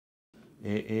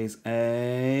It is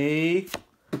a...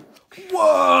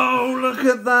 Whoa, look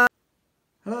at that!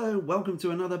 Hello, welcome to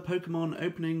another Pokemon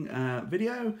opening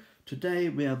video. Today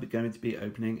we are going to be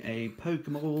opening a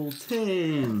Pokeball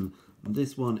tin. And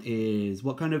this one is...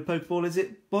 What kind of Pokeball is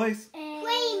it, boys?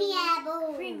 Premier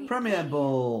Ball. Premier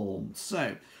Ball.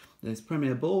 So, there's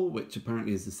Premier Ball, which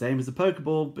apparently is the same as a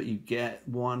Pokeball, but you get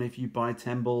one if you buy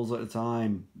 10 balls at a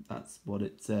time. That's what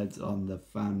it said on the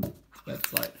fan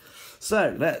website.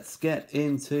 So, let's get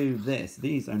into this.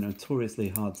 These are notoriously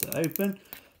hard to open,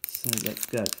 so let's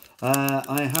go.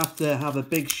 I have to have a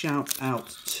big shout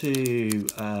out to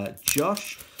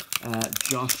Josh.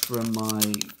 Josh from one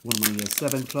of my year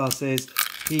 7 classes.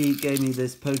 He gave me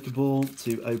this Pokeball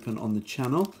to open on the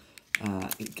channel.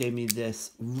 It gave me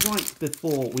this right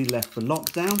before we left for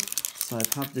lockdown. So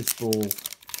I've had this ball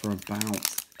for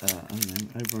about, I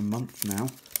don't know, over a month now,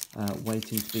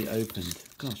 waiting to be opened.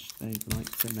 Gosh, they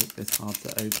like to make this hard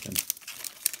to open.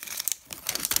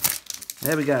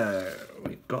 There we go.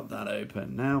 We've got that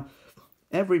open. Now,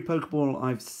 every Pokeball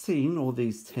I've seen, all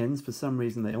these tins, for some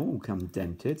reason they all come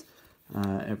dented.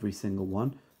 Every single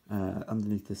one.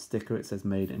 Underneath the sticker it says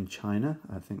made in China.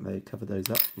 I think they cover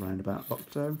those up around about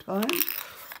October time.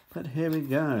 But here we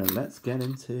go. Let's get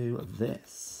into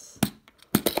this.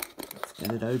 Let's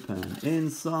get it open.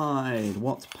 Inside,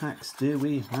 what packs do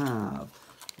we have?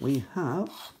 We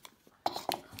have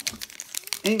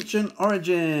Ancient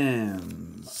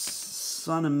Origins,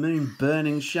 Sun and Moon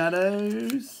Burning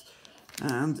Shadows,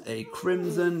 and a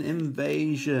Crimson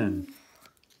Invasion.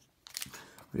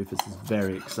 Rufus is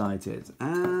very excited.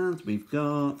 And we've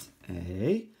got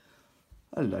a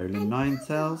Alolan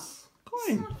Ninetales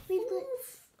coin. We've got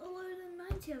Alolan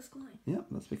Ninetales coin. Yep,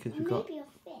 that's because we've got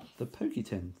the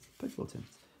Pokeball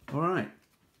tins. Alright.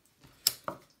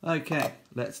 Okay,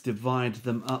 let's divide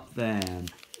them up then.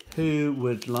 Who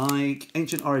would like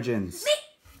Ancient Origins? Me!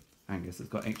 Angus has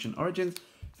got Ancient Origins.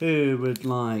 Who would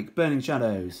like Burning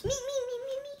Shadows? Me.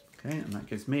 Okay, and that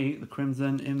gives me the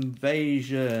Crimson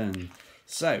Invasion.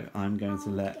 So, I'm going to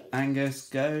let Angus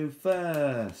go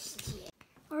first.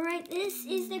 Alright, this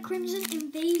is the Crimson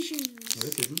Invasion. No,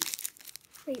 this isn't.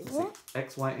 Wait, what?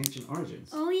 XY Ancient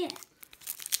Origins. Oh, yeah.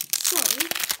 Sorry.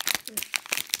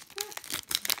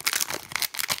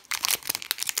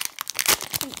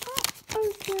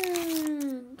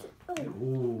 Opened. Oh,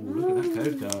 look at that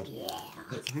code card. Yeah.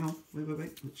 Let's hang on.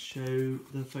 Wait. Let's show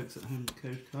the folks at home the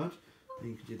code card. Then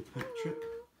you can do the pack trick.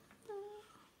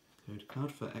 Code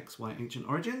card for XY Ancient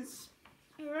Origins.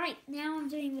 Alright, now I'm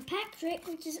doing the pack trick,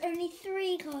 which is only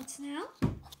 3 cards now.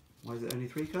 Why is it only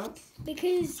 3 cards?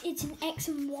 Because it's an X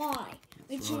and Y,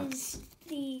 which right. is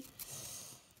the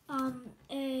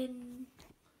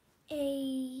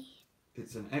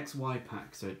It's an XY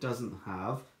pack, so it doesn't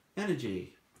have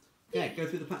energy. Okay, go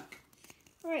through the pack.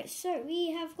 Right, so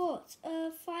we have got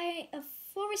a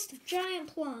forest of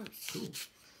giant plants. Cool.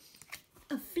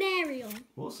 A Flareon.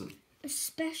 Awesome. A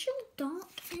special dark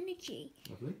energy.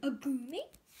 Lovely. A Goomy.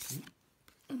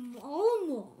 A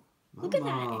Malamar. Look at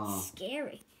that, it's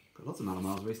scary. Got lots of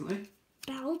Malamars recently.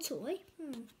 Baltoy.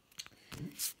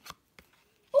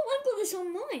 Oh, I've got this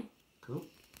on mine. Cool.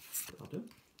 I'll do.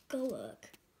 Golurk.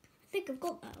 I think I've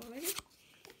got that already.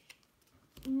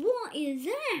 What is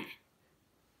that?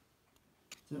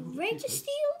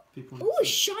 Registeel? Oh, a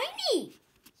shiny!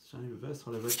 Shiny reverse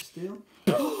holo Registeel.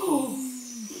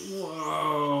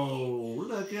 Whoa!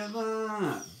 Look at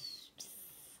that!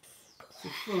 It's a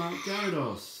full out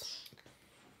Gyarados.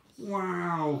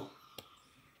 Wow!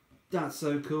 That's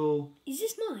so cool. Is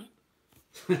this mine?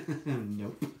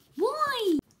 Nope.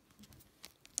 Why?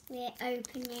 We're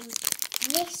opening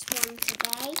this one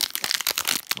today.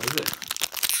 What is it?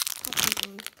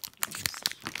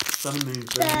 Sun and Moon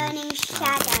Burning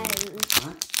Shadows.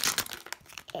 Right.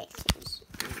 It is.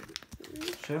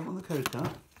 Show them on the code card.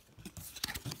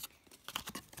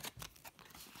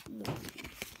 Oh, there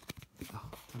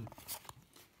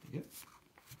you go.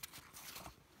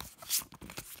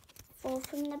 4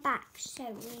 from the back, so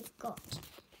we've got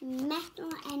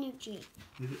Metal Energy.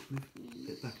 Move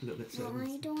it back a little bit. So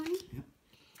Rhydon. Yep.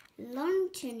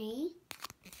 Lontony.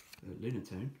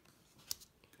 Lunatone.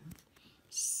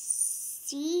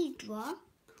 Seedra.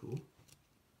 Cool.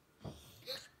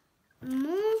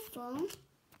 Morphle.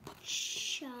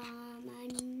 Charmander.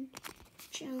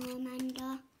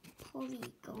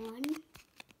 Porygon.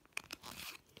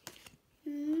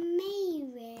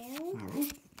 Mayrill. Farrell.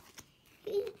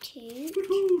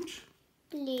 Hoot.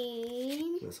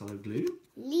 Bloom. That's hollow glue.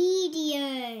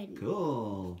 Leedian.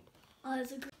 Cool. Oh,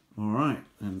 that's a good. Alright,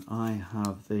 and I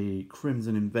have the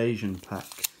Crimson Invasion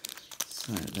pack.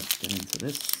 So let's get into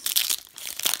this.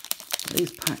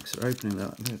 These packs are opening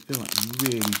up. They feel like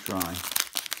really dry.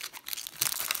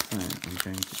 So I'm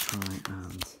going to try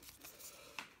and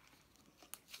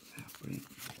brilliant.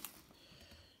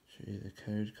 Show you the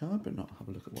code card, but not have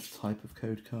a look at what type of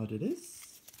code card it is.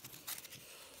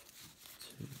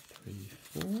 2, 3,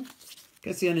 4.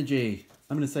 Guess the energy.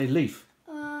 I'm going to say leaf.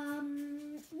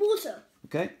 Water.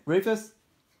 Okay, Rufus?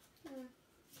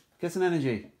 Guess an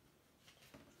energy.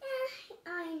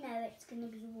 I know it's going to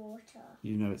be water.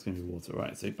 You know it's going to be water,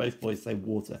 right? So both boys say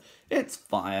water. It's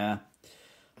fire.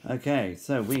 Okay,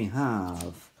 so we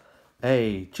have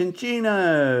a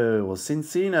Cinccino or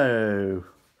Cincino.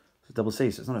 It's a double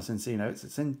C, so it's not a Cincino, it's a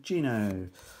Cinccino.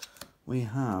 We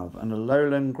have an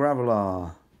Alolan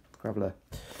Graveler.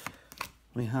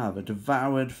 We have a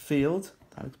Devoured Field.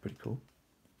 That looks pretty cool.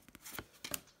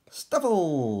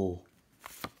 Stuffle.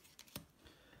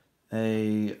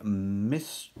 A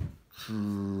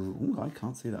Ooh, I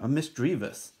can't see that. A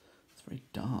Misdreavus. It's very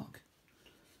dark.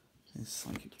 It's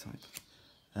psychic type.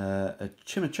 A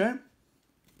Chimicho.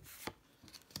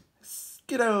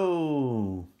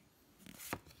 Skiddo.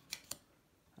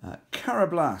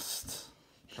 Carablast.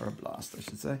 Carablast, I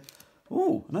should say.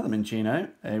 Ooh, another Minccino.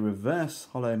 A reverse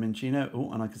hollow Minccino.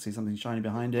 Oh, and I can see something shiny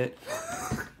behind it.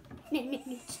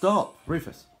 Stop,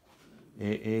 Rufus.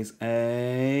 It is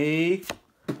a...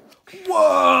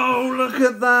 Whoa, look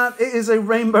at that. It is a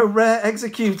Rainbow Rare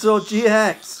Executor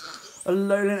GX. A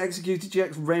Alolan Executor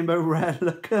GX Rainbow Rare.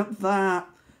 Look at that.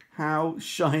 How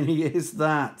shiny is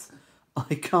that?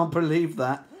 I can't believe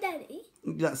that. Daddy?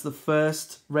 That's the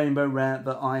first Rainbow Rare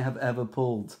that I have ever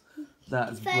pulled.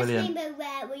 That's brilliant. First Rainbow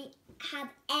Rare we have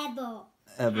ever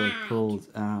had. pulled.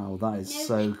 Oh, that is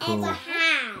so cool. Ever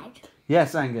had.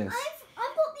 Yes, Angus.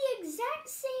 I've got the exact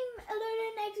same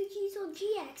Alolan Executor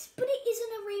GX, but it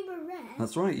isn't a Rainbow Rare.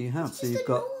 That's right, you have. It's So just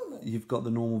you've got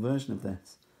the normal version of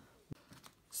this.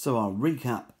 So our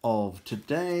recap of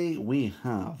today, we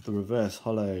have the reverse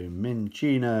hollow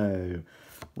Minccino,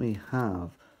 we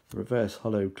have the reverse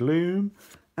hollow Gloom,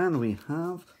 and we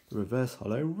have the reverse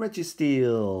hollow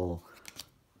Registeel.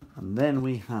 And then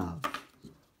we have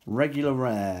regular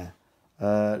rare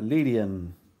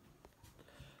Ledian.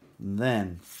 And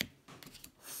then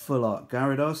full art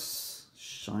Gyarados,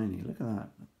 shiny, look at that,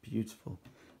 beautiful.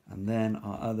 And then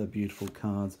our other beautiful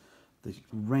cards, the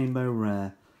Rainbow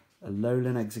Rare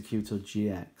Alolan Executor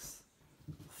GX.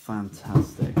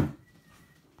 Fantastic.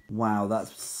 Wow,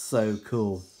 that's so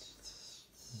cool.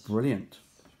 Brilliant.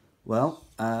 Well,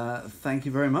 thank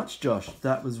you very much, Josh.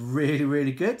 That was really,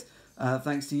 really good.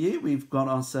 Thanks to you, we've got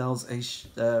ourselves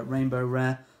a Rainbow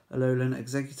Rare Alolan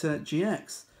Executor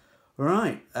GX. All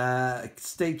right,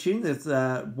 stay tuned.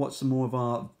 Watch some more of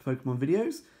our Pokemon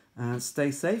videos. And stay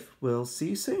safe. We'll see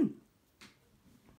you soon.